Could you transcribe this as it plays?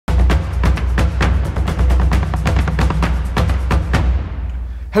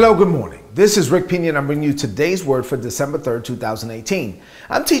Hello, good morning. This is Rick Pina and I'm bringing you today's word for December 3rd, 2018.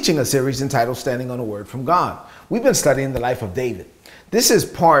 I'm teaching a series entitled Standing on a Word from God. We've been studying the life of David. This is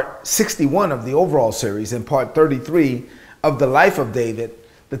part 61 of the overall series and part 33 of the life of David.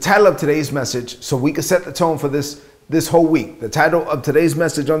 The title of today's message, so we can set the tone for this whole week. The title of today's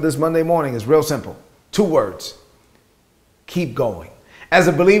message on this Monday morning is real simple. 2 words. Keep going. As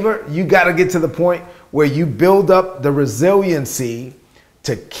a believer, you got to get to the point where you build up the resiliency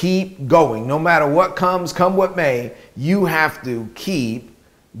to keep going. No matter what comes, come what may, you have to keep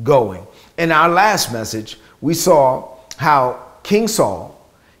going. In our last message, we saw how King Saul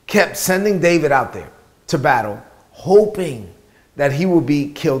kept sending David out there to battle, hoping that he will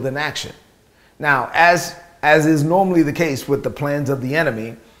be killed in action. Now, as is normally the case with the plans of the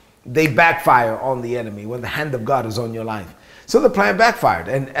enemy, they backfire on the enemy when the hand of God is on your life. So the plan backfired.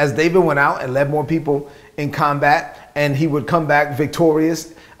 And as David went out and led more people in combat, and he would come back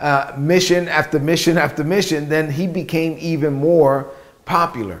victorious, mission after mission after mission, then he became even more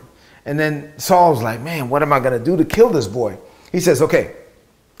popular. And then Saul's like, man, what am I going to do to kill this boy? He says, okay.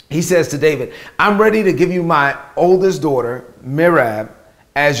 He says to David, I'm ready to give you my oldest daughter, Merab,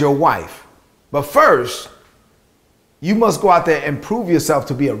 as your wife. But first, you must go out there and prove yourself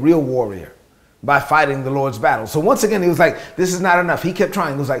to be a real warrior by fighting the Lord's battle. So once again, he was like, this is not enough. He kept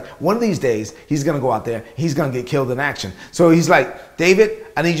trying. He was like, one of these days, he's going to go out there. He's going to get killed in action. So he's like, David,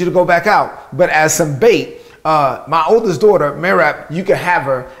 I need you to go back out. But as some bait, my oldest daughter, Merab, you can have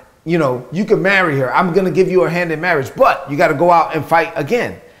her. You know, you can marry her. I'm going to give you her hand in marriage. But you got to go out and fight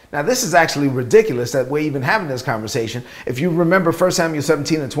again. Now, this is actually ridiculous that we're even having this conversation. If you remember 1 Samuel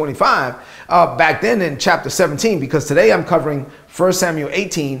 17 and 25, back then in chapter 17, because today I'm covering 1 Samuel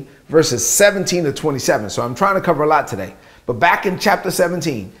 18, verses 17 to 27. So I'm trying to cover a lot today. But back in chapter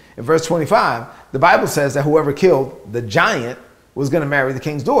 17, in verse 25, the Bible says that whoever killed the giant was going to marry the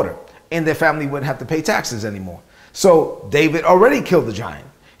king's daughter, and their family wouldn't have to pay taxes anymore. So David already killed the giant.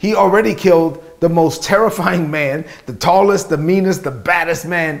 He already killed the most terrifying man, the tallest, the meanest, the baddest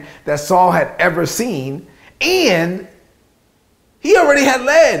man that Saul had ever seen. And he already had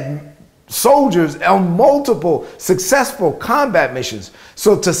led soldiers on multiple successful combat missions.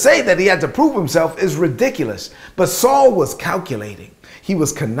 So to say that he had to prove himself is ridiculous. But Saul was calculating. He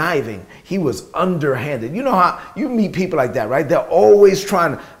was conniving. He was underhanded. You know how you meet people like that, right? They're always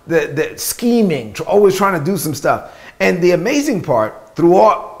trying, they're scheming, always trying to do some stuff. And the amazing part through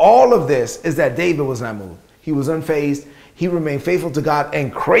all of this is that David was not moved. He was unfazed. He remained faithful to God,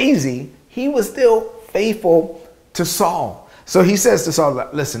 and crazy, he was still faithful to Saul. So he says to Saul,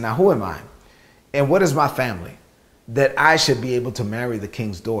 listen, now who am I? And what is my family that I should be able to marry the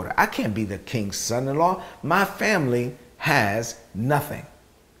king's daughter? I can't be the king's son-in-law. My family has nothing,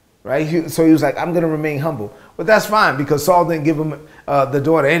 right? So he was like, I'm going to remain humble. But that's fine because Saul didn't give him the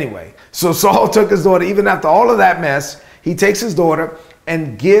daughter anyway. So Saul took his daughter, even after all of that mess, he takes his daughter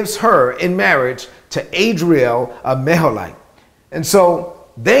and gives her in marriage to Adriel, a Meholite. And so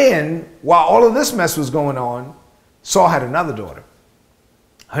then, while all of this mess was going on, Saul had another daughter.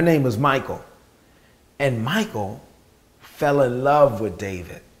 Her name was Michal. And Michal fell in love with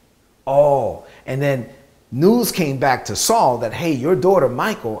David. Oh, and then news came back to Saul that, hey, your daughter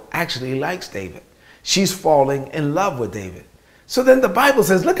Michal actually likes David. She's falling in love with David. So then the Bible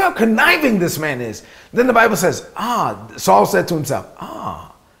says, look how conniving this man is. Then the Bible says, Saul said to himself, I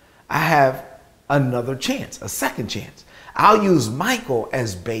have another chance, a second chance. I'll use Michal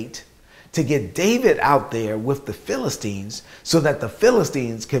as bait to get David out there with the Philistines so that the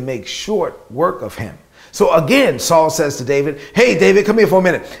Philistines can make short work of him. So again, Saul says to David, hey, David, come here for a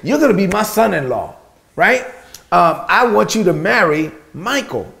minute. You're going to be my son-in-law, right? I want you to marry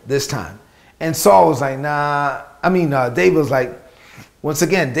Michal this time. And Saul was like, nah. David was like, once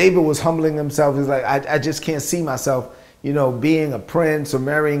again, David was humbling himself. He's like, I just can't see myself, being a prince or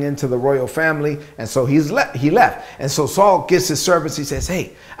marrying into the royal family. And so he left. And so Saul gets his servants. He says,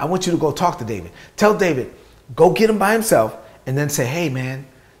 hey, I want you to go talk to David. Tell David, go get him by himself and then say, hey, man,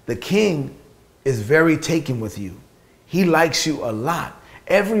 the king is very taken with you. He likes you a lot.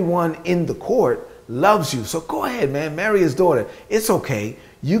 Everyone in the court loves you. So go ahead, man, marry his daughter. It's okay.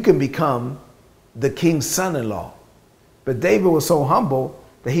 You can become the king's son-in-law. But David was so humble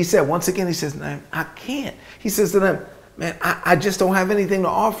that he said, once again, he says, man, I can't. He says to them, man, I just don't have anything to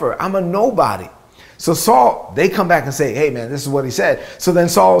offer. I'm a nobody. So Saul, they come back and say, hey, man, this is what he said. So then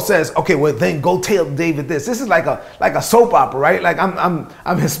Saul says, okay, well, then go tell David this. This is like a soap opera, right? Like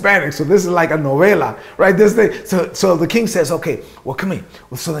I'm Hispanic, so this is like a novela, right? This thing. So the king says, okay, well, come here.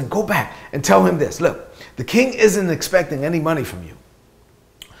 Well, so then go back and tell him this. Look, the king isn't expecting any money from you.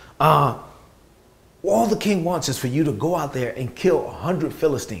 All the king wants is for you to go out there and kill 100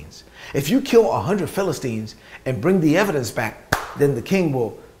 Philistines. If you kill 100 Philistines and bring the evidence back, then the king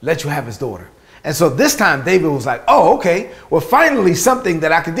will let you have his daughter. And so this time David was like, oh, okay, well, finally something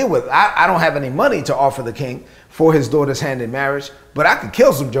that I could deal with. I don't have any money to offer the king for his daughter's hand in marriage, but I could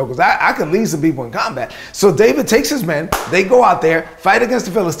kill some jokers. I could lead some people in combat. So David takes his men, they go out there, fight against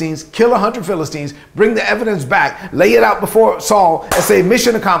the Philistines, kill 100 Philistines, bring the evidence back, lay it out before Saul and say,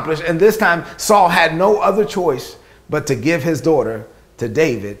 mission accomplished. And this time Saul had no other choice but to give his daughter to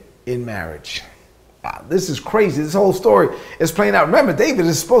David in marriage. Wow, this is crazy. This whole story is playing out. Remember, David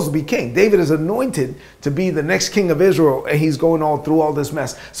is supposed to be king. David is anointed to be the next king of Israel, and he's going all through all this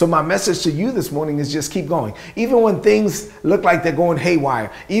mess. So my message to you this morning is just keep going. Even when things look like they're going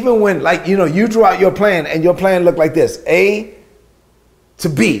haywire, even when, like, you know, you drew out your plan and your plan looked like this, A to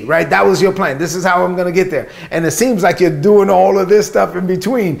B, right? That was your plan. This is how I'm going to get there. And it seems like you're doing all of this stuff in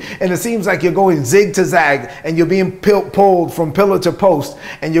between. And it seems like you're going zig to zag and you're being pulled from pillar to post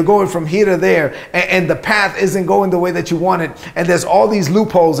and you're going from here to there. And the path isn't going the way that you wanted. And there's all these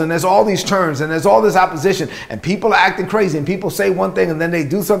loopholes and there's all these turns and there's all this opposition and people are acting crazy and people say one thing and then they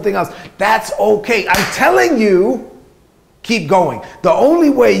do something else. That's okay. I'm telling you, keep going. The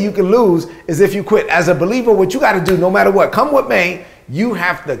only way you can lose is if you quit. As a believer, what you got to do, no matter what, come what may, you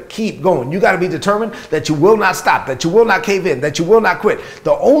have to keep going. You got to be determined that you will not stop, that you will not cave in, that you will not quit.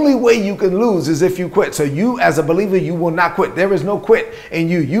 The only way you can lose is if you quit. So you, as a believer, you will not quit. There is no quit in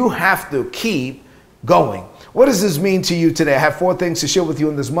you. You have to keep going. What does this mean to you today? I have 4 things to share with you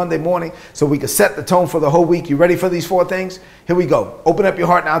on this Monday morning so we can set the tone for the whole week. You ready for these 4 things? Here we go. Open up your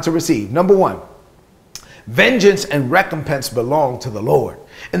heart now to receive. Number 1, vengeance and recompense belong to the Lord.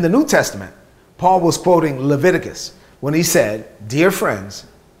 In the New Testament, Paul was quoting Leviticus when he said, dear friends,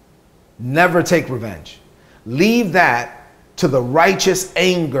 never take revenge. Leave that to the righteous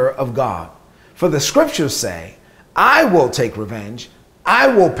anger of God. For the scriptures say, I will take revenge. I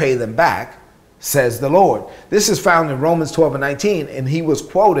will pay them back, says the Lord. This is found in Romans 12 and 19, and he was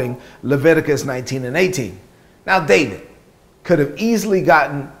quoting Leviticus 19 and 18. Now, David could have easily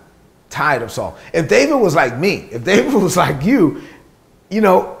gotten tired of Saul. If David was like me, if David was like you, you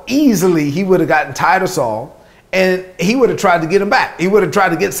know, easily he would have gotten tired of Saul. And he would have tried to get him back. He would have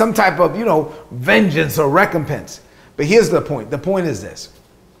tried to get some type of, you know, vengeance or recompense. But here's the point. The point is this.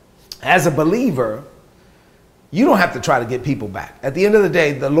 As a believer, you don't have to try to get people back. At the end of the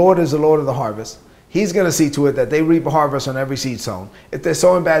day, the Lord is the Lord of the harvest. He's going to see to it that they reap a harvest on every seed sown. If they're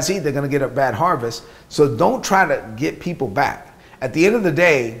sowing bad seed, they're going to get a bad harvest. So don't try to get people back. At the end of the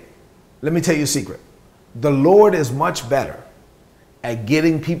day, let me tell you a secret. The Lord is much better at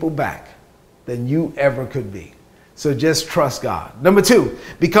getting people back than you ever could be. So just trust God. Number 2,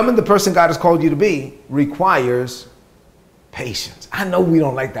 becoming the person God has called you to be requires patience. I know we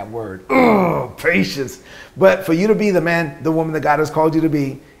don't like that word. Ugh, patience. But for you to be the man, the woman that God has called you to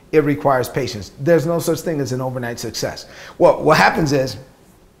be, it requires patience. There's no such thing as an overnight success. Well, what happens is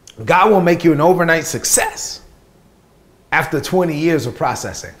God will make you an overnight success after 20 years of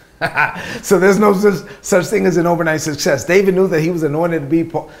processing. So there's no such thing as an overnight success. David knew that he was anointed to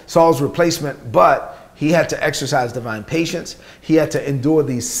be Saul's replacement, but he had to exercise divine patience. He had to endure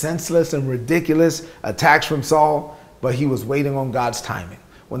these senseless and ridiculous attacks from Saul, but he was waiting on God's timing.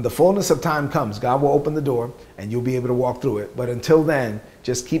 When the fullness of time comes, God will open the door and you'll be able to walk through it. But until then,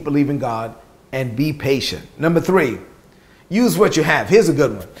 just keep believing God and be patient. Number 3, use what you have. Here's a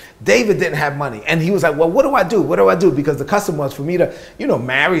good one. David didn't have money. And he was like, well, what do I do? What do I do? Because the custom was for me to, you know,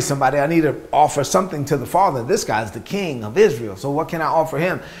 marry somebody. I need to offer something to the father. This guy's the king of Israel. So what can I offer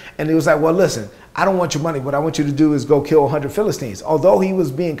him? And he was like, well, listen, I don't want your money. What I want you to do is go kill 100 Philistines. Although he was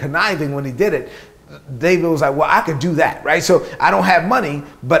being conniving when he did it, David was like, well, I could do that, right? So I don't have money,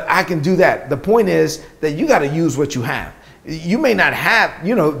 but I can do that. The point is that you got to use what you have. You may not have,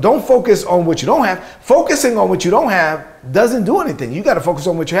 you know, don't focus on what you don't have. Focusing on what you don't have doesn't do anything. You got to focus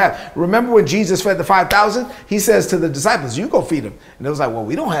on what you have. Remember when Jesus fed the 5,000? He says to the disciples, you go feed them. And it was like, well,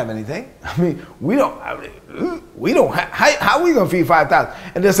 we don't have anything. I mean, we don't have, how are we going to feed 5,000?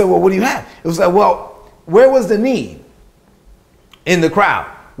 And they said, well, what do you have? It was like, well, where was the need? In the crowd.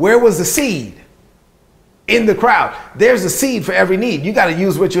 Where was the seed? In the crowd. There's a seed for every need. You got to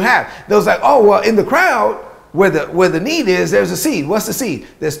use what you have. They was like, oh, well, in the crowd, where the need is, there's a seed. What's the seed?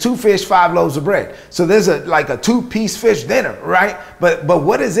 There's 2 fish, 5 loaves of bread. So there's like a 2-piece fish dinner, right? But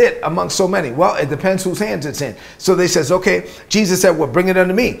what is it among so many? Well, it depends whose hands it's in. So they says, okay, Jesus said, well, bring it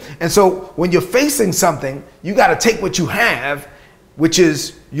unto me. And so when you're facing something, you got to take what you have, which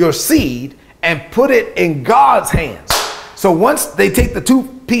is your seed, and put it in God's hands. So once they take the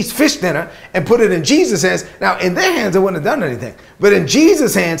 2 eight-piece fish dinner and put it in Jesus' hands. Now, in their hands, it wouldn't have done anything. But in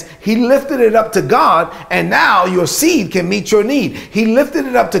Jesus' hands, he lifted it up to God, and now your seed can meet your need. He lifted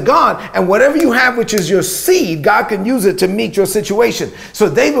it up to God, and whatever you have, which is your seed, God can use it to meet your situation.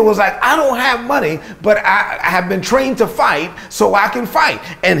 So David was like, I don't have money, but I have been trained to fight, so I can fight.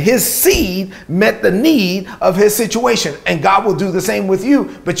 And his seed met the need of his situation. And God will do the same with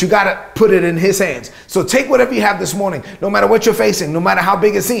you, but you got to put it in his hands. So take whatever you have this morning, no matter what you're facing, no matter how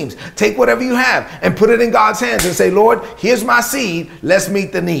big it seems. Take whatever you have and put it in God's hands and say, Lord, here's my seed. Let's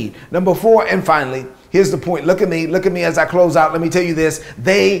meet the need. Number 4, and finally, here's the point. Look at me as I close out. Let me tell you this.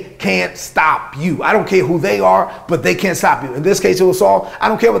 They can't stop you. I don't care who they are, but they can't stop you. In this case, it was Saul. I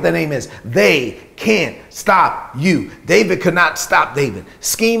don't care what their name is. They can't stop you. David could not stop David.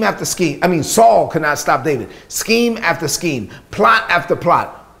 Scheme after scheme. Saul could not stop David. Scheme after scheme. Plot after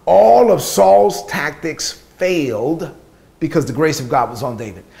plot. All of Saul's tactics failed because the grace of God was on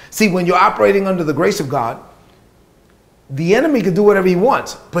David. See, when you're operating under the grace of God, the enemy can do whatever he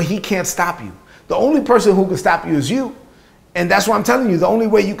wants, but he can't stop you. The only person who can stop you is you. And that's why I'm telling you, the only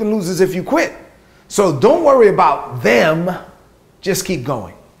way you can lose is if you quit. So don't worry about them. Just keep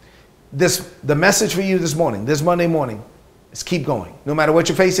going. The message for you this morning, this Monday morning, is keep going. No matter what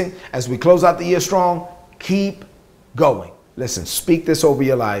you're facing, as we close out the year strong, keep going. Listen, speak this over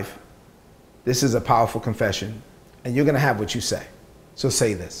your life. This is a powerful confession, and you're going to have what you say. So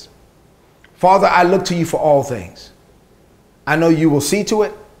say this. Father, I look to you for all things. I know you will see to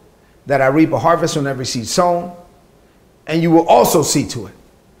it that I reap a harvest on every seed sown, and you will also see to it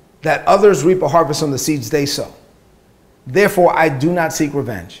that others reap a harvest on the seeds they sow. Therefore, I do not seek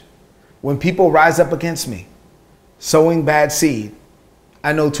revenge. When people rise up against me, sowing bad seed,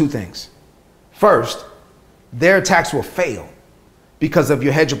 I know 2 things. First, their attacks will fail because of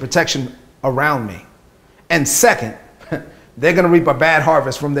your hedge of protection around me. And second, they're going to reap a bad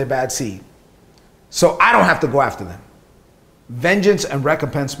harvest from their bad seed. So I don't have to go after them. Vengeance and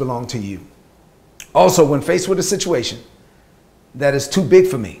recompense belong to you. Also, when faced with a situation that is too big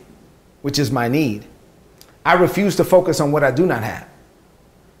for me, which is my need, I refuse to focus on what I do not have.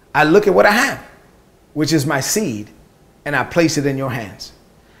 I look at what I have, which is my seed, and I place it in your hands.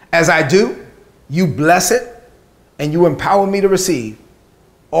 As I do, you bless it and you empower me to receive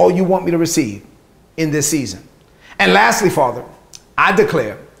all you want me to receive in this season. And lastly, Father, I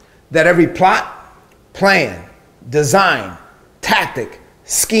declare that every plot, plan, design, tactic,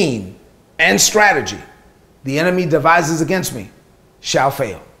 scheme, and strategy the enemy devises against me shall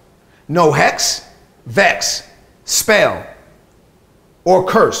fail. No hex, vex, spell, or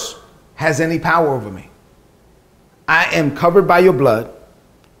curse has any power over me. I am covered by your blood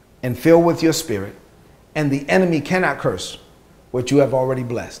and filled with your spirit, and the enemy cannot curse what you have already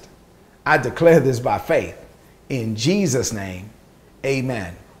blessed. I declare this by faith. In Jesus' name,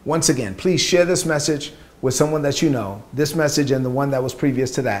 amen. Once again, please share this message with someone that you know, this message and the one that was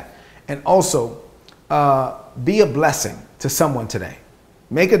previous to that. And also, be a blessing to someone today.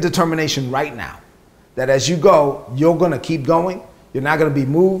 Make a determination right now that as you go, you're going to keep going. You're not going to be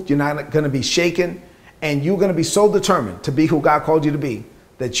moved. You're not going to be shaken. And you're going to be so determined to be who God called you to be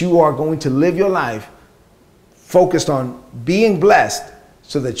that you are going to live your life focused on being blessed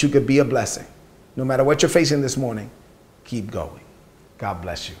so that you could be a blessing. No matter what you're facing this morning, keep going. God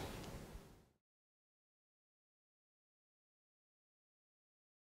bless you.